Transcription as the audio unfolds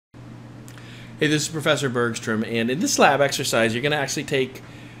Hey, this is Professor Bergstrom, and in this lab exercise, you're going to actually take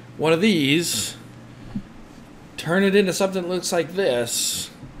one of these, turn it into something that looks like this,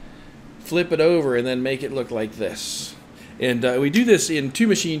 flip it over, and then make it look like this. And we do this in two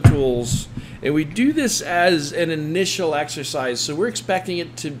machine tools, and we do this as an initial exercise, so we're expecting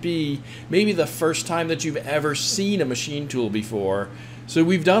it to be maybe the first time that you've ever seen a machine tool before. So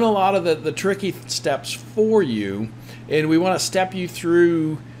we've done a lot of the tricky steps for you, and we want to step you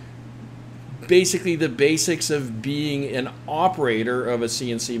through basically the basics of being an operator of a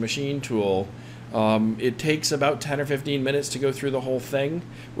CNC machine tool. It takes about 10 or 15 minutes to go through the whole thing.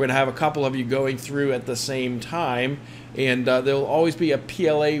 We're going to have a couple of you going through at the same time, and there'll always be a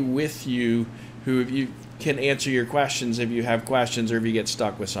PLA with you who can answer your questions if you have questions or if you get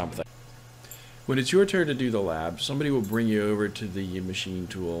stuck with something. When it's your turn to do the lab, somebody will bring you over to the machine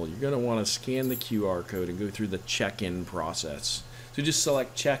tool. You're going to want to scan the QR code and go through the check-in process. So just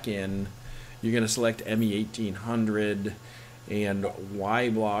select check-in. You're going to select ME1800 and Y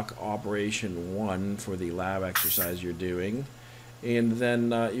block operation 1 for the lab exercise you're doing. And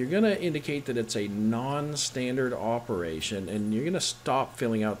then you're going to indicate that it's a non-standard operation, and you're going to stop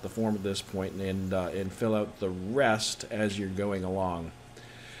filling out the form at this point and fill out the rest as you're going along.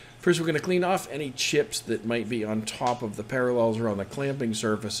 First, we're going to clean off any chips that might be on top of the parallels or on the clamping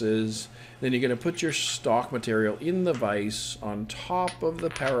surfaces. Then you're going to put your stock material in the vise on top of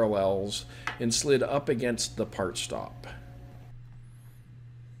the parallels and slid up against the part stop.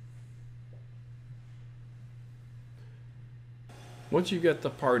 Once you've got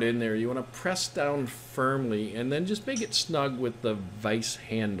the part in there, you want to press down firmly and then just make it snug with the vise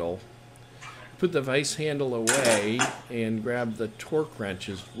handle. Put the vise handle away and grab the torque wrench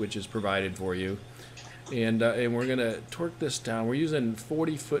which is provided for you. And we're going to torque this down. We're using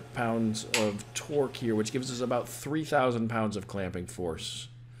 40 foot-pounds of torque here, which gives us about 3,000 pounds of clamping force.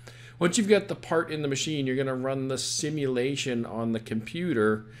 Once you've got the part in the machine, you're going to run the simulation on the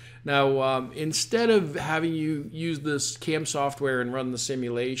computer. Now, instead of having you use this CAM software and run the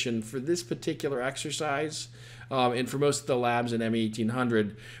simulation for this particular exercise, and for most of the labs in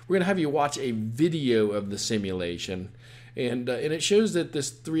ME1800, we're going to have you watch a video of the simulation. And it shows that this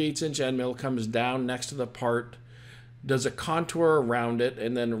 3/8 inch end mill comes down next to the part, does a contour around it,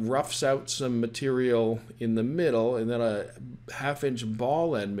 and then roughs out some material in the middle, and then a 1/2 inch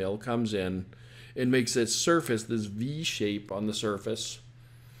ball end mill comes in and makes this surface, this V shape on the surface.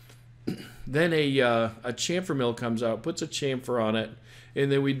 Then a chamfer mill comes out, puts a chamfer on it, and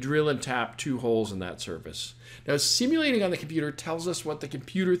then we drill and tap 2 holes in that surface. Now, simulating on the computer tells us what the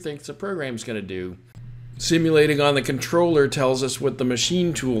computer thinks the program's going to do. Simulating on the controller tells us what the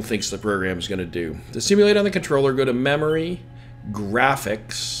machine tool thinks the program's going to do. To simulate on the controller, go to Memory,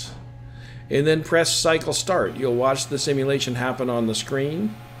 Graphics, and then press Cycle Start. You'll watch the simulation happen on the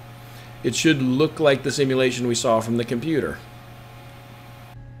screen. It should look like the simulation we saw from the computer.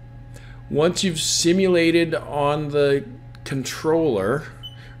 Once you've simulated on the controller,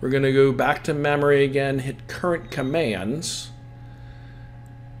 we're going to go back to memory again, hit current commands.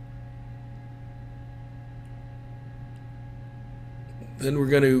 Then we're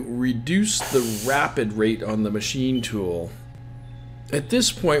going to reduce the rapid rate on the machine tool. At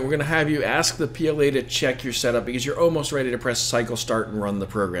this point, we're going to have you ask the PLA to check your setup because you're almost ready to press cycle start and run the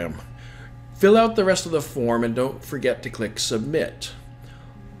program. Fill out the rest of the form and don't forget to click submit.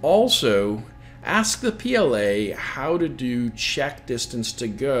 Also, ask the PLA how to do check distance to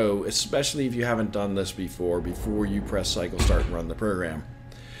go, especially if you haven't done this before you press cycle start and run the program.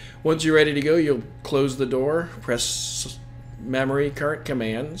 Once you're ready to go, you'll close the door, press memory, current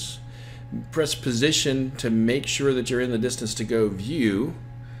commands, press position to make sure that you're in the distance to go view,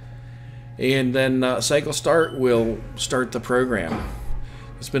 and then cycle start will start the program.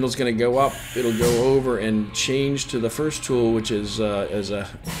 The spindle's going to go up, it'll go over and change to the first tool, which is a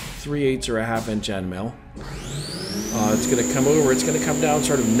 3/8 or a 1/2 inch end mill. It's going to come over, it's going to come down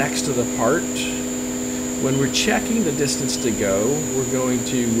sort of next to the part. When we're checking the distance to go, we're going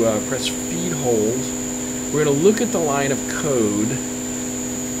to press feed hold. We're going to look at the line of code.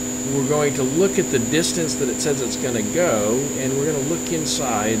 We're going to look at the distance that it says it's going to go, and we're going to look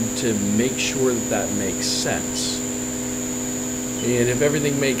inside to make sure that that makes sense. And if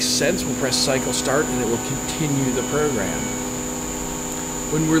everything makes sense, we'll press cycle start and it will continue the program.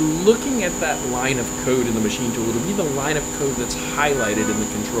 When we're looking at that line of code in the machine tool, it'll be the line of code that's highlighted in the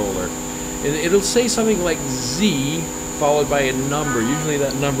controller. And it'll say something like Z followed by a number. Usually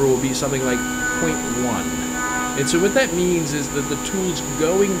that number will be something like 0.1. And so what that means is that the tool's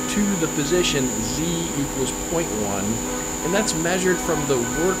going to the position Z equals 0.1, and that's measured from the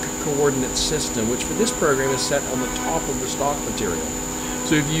work coordinate system, which for this program is set on the top of the stock material.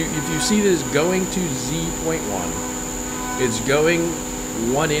 So if you see this going to Z.1, it's going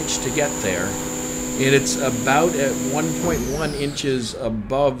 1 inch to get there, and it's about at 1.1 inches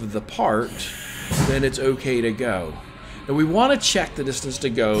above the part, then it's okay to go. Now we want to check the distance to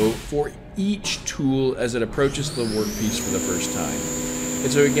go for each tool as it approaches the workpiece for the first time.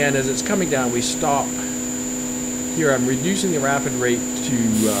 And so again, as it's coming down, we stop. Here I'm reducing the rapid rate to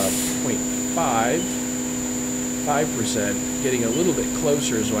 5%, getting a little bit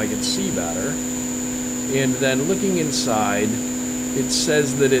closer so I can see better. And then looking inside, it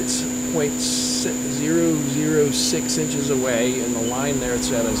says that it's 0.006 inches away, and the line there it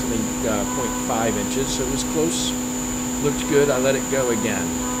said, I think, 0.5 inches, so it was close. Looked good. I let it go again.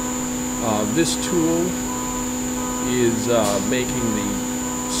 This tool is making the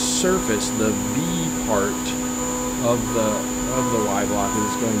surface, the V part of the Y block,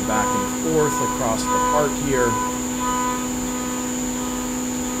 is going back and forth across the part here.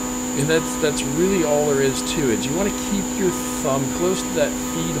 And that's really all there is to it. You want to keep your thumb close to that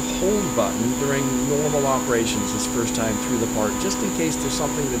feed hold button during normal operations this first time through the part, just in case there's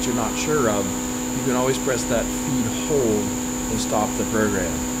something that you're not sure of. You can always press that feed hold and stop the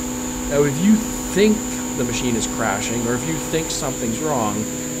program. Now if you think the machine is crashing, or if you think something's wrong,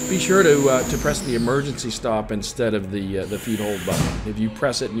 be sure to press the emergency stop instead of the feed hold button. If you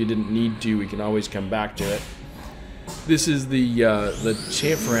press it and you didn't need to, we can always come back to it. This is the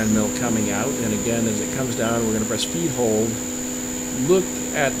chamfer end mill coming out, and again, as it comes down, we're going to press feed hold. Look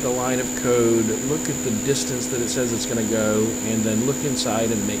at the line of code, look at the distance that it says it's going to go, and then look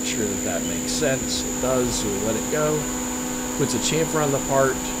inside and make sure that that makes sense. It does, so we let it go. Puts a chamfer on the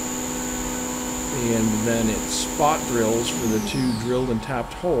part, and then it spot drills for the 2 drilled and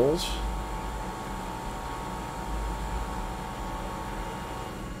tapped holes.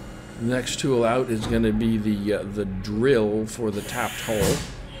 The next tool out is going to be the drill for the tapped hole.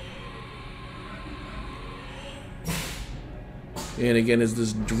 And again, as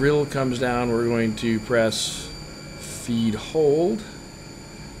this drill comes down, we're going to press feed hold.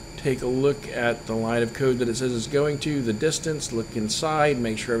 Take a look at the line of code that it says it's going to, the distance, look inside,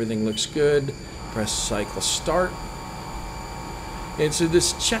 make sure everything looks good. Press cycle start. And so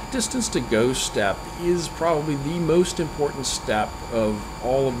this check distance to go step is probably the most important step of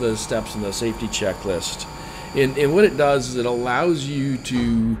all of the steps in the safety checklist. And what it does is it allows you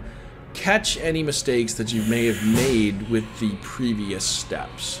to catch any mistakes that you may have made with the previous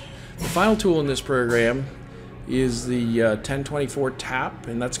steps. The final tool in this program is the 1024 tap,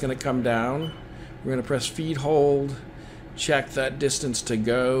 and that's going to come down. We're going to press feed hold, check that distance to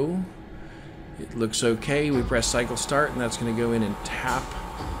go. It looks okay. We press cycle start, and that's going to go in and tap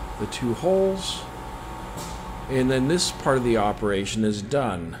the 2 holes. And then this part of the operation is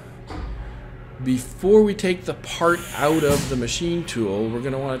done. Before we take the part out of the machine tool, we're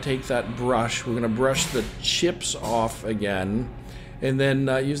going to want to take that brush. We're going to brush the chips off again, and then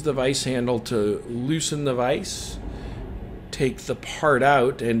use the vise handle to loosen the vise, take the part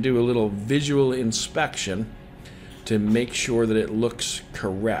out, and do a little visual inspection to make sure that it looks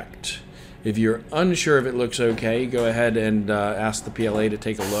correct. If you're unsure if it looks okay, go ahead and ask the PLA to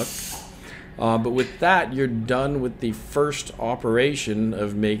take a look. But with that, you're done with the first operation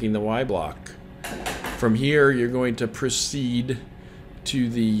of making the Y block. From here, you're going to proceed to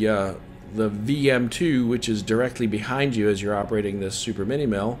the VM2, which is directly behind you as you're operating this super mini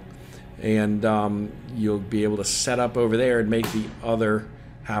mill, and you'll be able to set up over there and make the other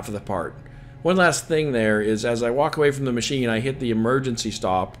half of the part. One last thing there is, as I walk away from the machine, I hit the emergency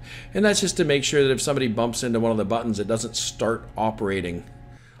stop, and that's just to make sure that if somebody bumps into one of the buttons, it doesn't start operating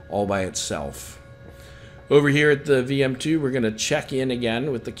all by itself. Over here at the VM2, we're going to check in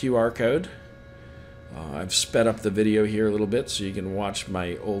again with the QR code. I've sped up the video here a little bit so you can watch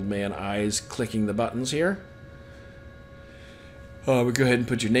my old man eyes clicking the buttons here. We'll go ahead and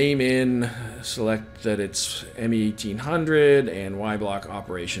put your name in, select that it's ME1800 and Y block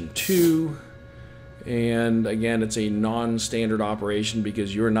operation 2. And again, it's a non-standard operation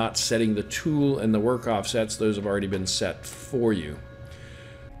because you're not setting the tool and the work offsets. Those have already been set for you.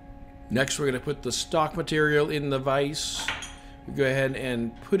 Next, we're going to put the stock material in the vise. We go ahead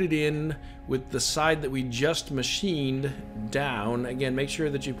and put it in with the side that we just machined down. Again, make sure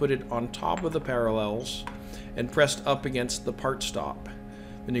that you put it on top of the parallels and pressed up against the part stop.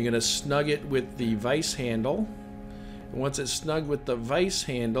 Then you're going to snug it with the vise handle. And once it's snug with the vise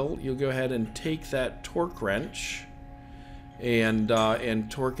handle, you'll go ahead and take that torque wrench and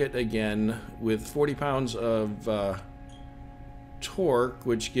torque it again with 40 pounds of torque,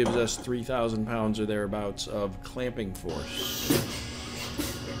 which gives us 3,000 pounds or thereabouts of clamping force.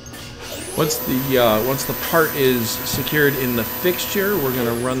 Once the part is secured in the fixture, we're going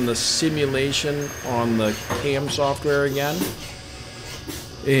to run the simulation on the CAM software again.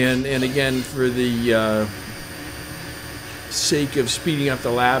 And again, for the sake of speeding up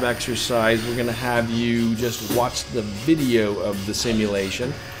the lab exercise, we're going to have you just watch the video of the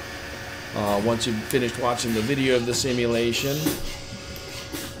simulation. Once you've finished watching the video of the simulation,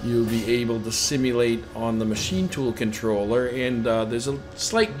 you'll be able to simulate on the machine tool controller, and there's a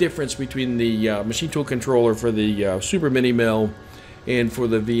slight difference between the machine tool controller for the Super Mini Mill and for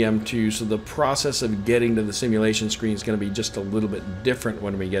the VM2, so the process of getting to the simulation screen is going to be just a little bit different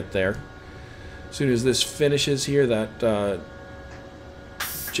when we get there. As soon as this finishes here, that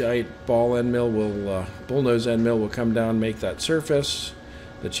giant ball end mill will, bullnose end mill will come down and make that surface.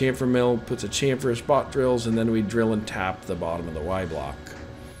 The chamfer mill puts a chamfer, spot drills, and then we drill and tap the bottom of the Y block.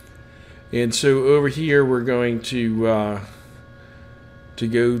 And so over here we're going to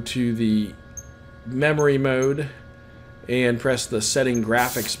go to the memory mode and press the setting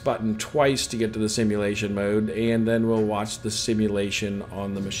graphics button twice to get to the simulation mode, and then we'll watch the simulation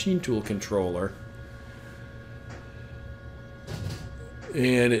on the machine tool controller.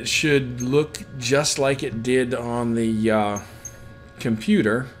 And it should look just like it did on the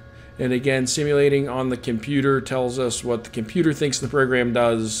computer. And again, simulating on the computer tells us what the computer thinks the program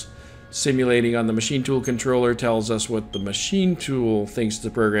does. Simulating on the machine tool controller tells us what the machine tool thinks the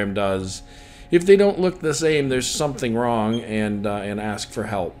program does. If they don't look the same, there's something wrong, and ask for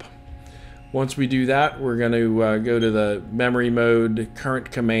help. Once we do that, we're going to go to the memory mode,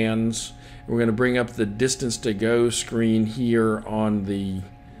 current commands. We're going to bring up the distance to go screen here on the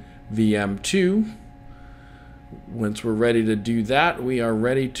VM2. Once we're ready to do that, we are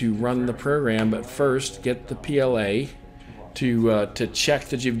ready to run the program, but first get the PLA to check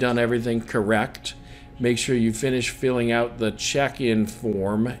that you've done everything correct. Make sure you finish filling out the check-in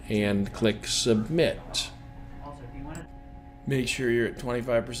form and click submit. Make sure you're at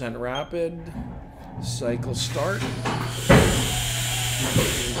 25% rapid. Cycle start.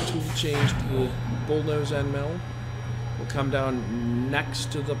 Tool change to the bullnose end mill. We'll come down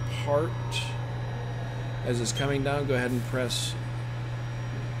next to the part. As it's coming down, go ahead and press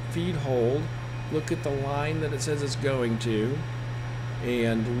feed hold. Look at the line that it says it's going to,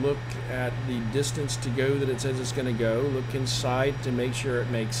 and look at the distance to go that it says it's going to go. Look inside to make sure it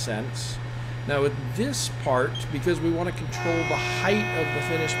makes sense. Now with this part, because we want to control the height of the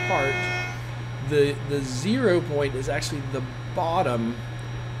finished part, the 0 point is actually the bottom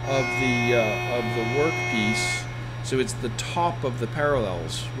of the workpiece, so it's the top of the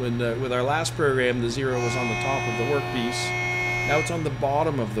parallels. When with our last program, the 0 was on the top of the workpiece. Now it's on the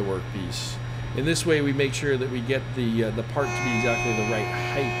bottom of the workpiece. In this way, we make sure that we get the part to be exactly the right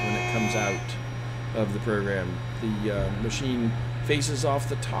height when it comes out of the program. The machine faces off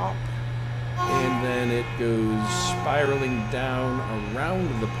the top, and then it goes spiraling down around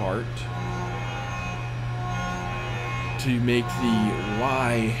the part to make the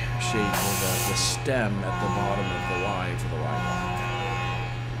Y shape, or the stem at the bottom of the Y for the Y block.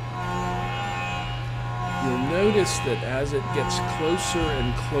 You'll notice that as it gets closer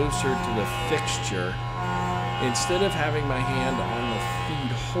and closer to the fixture, instead of having my hand on the feed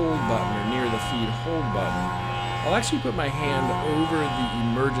hold button or near the feed hold button, I'll actually put my hand over the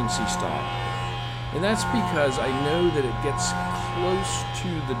emergency stop. And that's because I know that it gets close to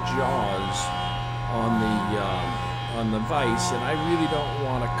the jaws on the vise, and I really don't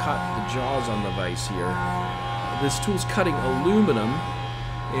want to cut the jaws on the vise here. This tool's cutting aluminum,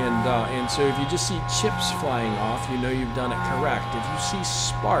 and so if you just see chips flying off, you know you've done it correct. If you see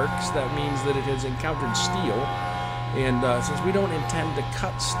sparks, that means that it has encountered steel. And since we don't intend to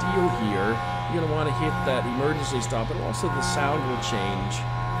cut steel here, you're going to want to hit that emergency stop, and also the sound will change.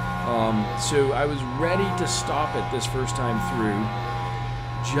 So I was ready to stop it this first time through,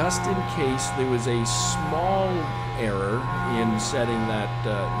 just in case there was a small error in setting that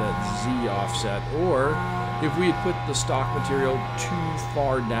Z offset, or if we had put the stock material too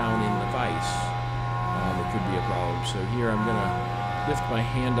far down in the vise, it could be a problem. So here I'm going to lift my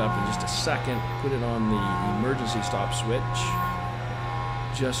hand up in just a second, put it on the emergency stop switch,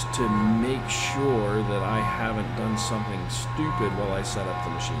 just to make sure that I haven't done something stupid while I set up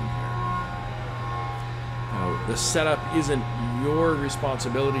the machine here. Now, the setup isn't your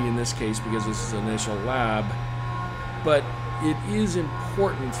responsibility in this case because this is an initial lab, but it is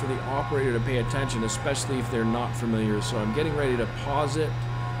important for the operator to pay attention, especially if they're not familiar. So I'm getting ready to pause it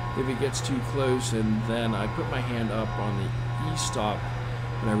if it gets too close, and then I put my hand up on the E-stop,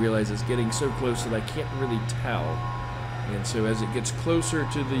 and I realize it's getting so close that I can't really tell. And so as it gets closer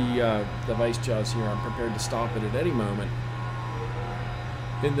to the vice jaws here, I'm prepared to stop it at any moment.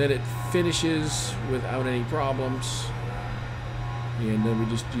 And then it finishes without any problems. And then we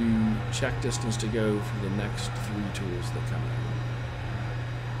just do check distance to go for the next 3 tools that come out.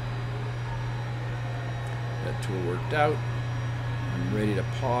 That tool worked out. I'm ready to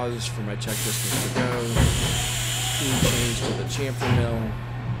pause for my check distance to go. Tool change to the chamfer mill.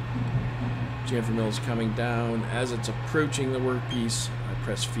 Chamfer mill is coming down. As it's approaching the workpiece, I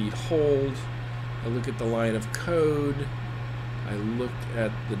press feed hold. I look at the line of code. I look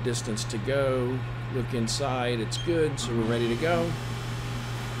at the distance to go. Look inside, it's good, so we're ready to go.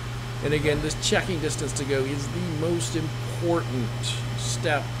 And again, this checking distance to go is the most important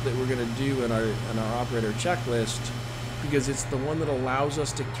step that we're going to do in our operator checklist, because it's the one that allows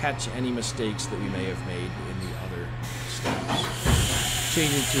us to catch any mistakes that we may have made in the other steps.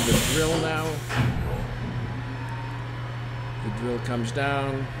 Changing to the drill now. The drill comes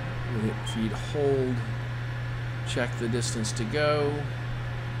down. We'll hit feed hold. Check the distance to go.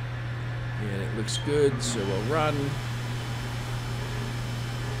 And it looks good, so we'll run.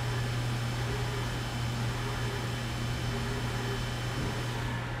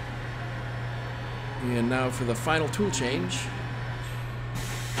 And now for the final tool change.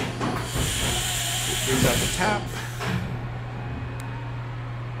 It brings out the tap.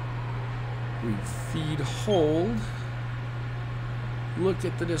 We feed hold. Look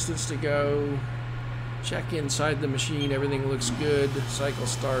at the distance to go. Check inside the machine, everything looks good. Cycle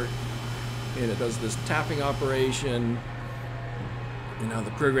start. And it does this tapping operation. And now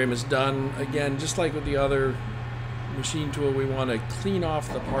the program is done. Again, just like with the other machine tool, we want to clean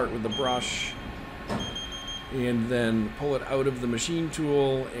off the part with the brush and then pull it out of the machine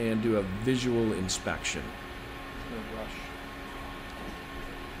tool and do a visual inspection. No brush.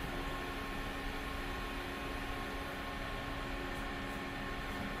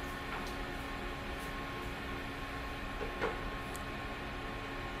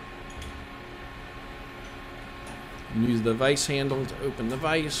 Use the vise handle to open the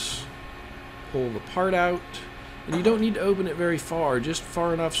vise, pull the part out, and you don't need to open it very far, just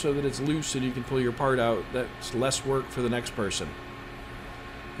far enough so that it's loose and you can pull your part out. That's less work for the next person.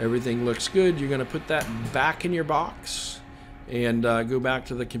 Everything looks good. You're going to put that back in your box and go back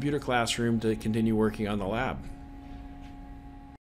to the computer classroom to continue working on the lab.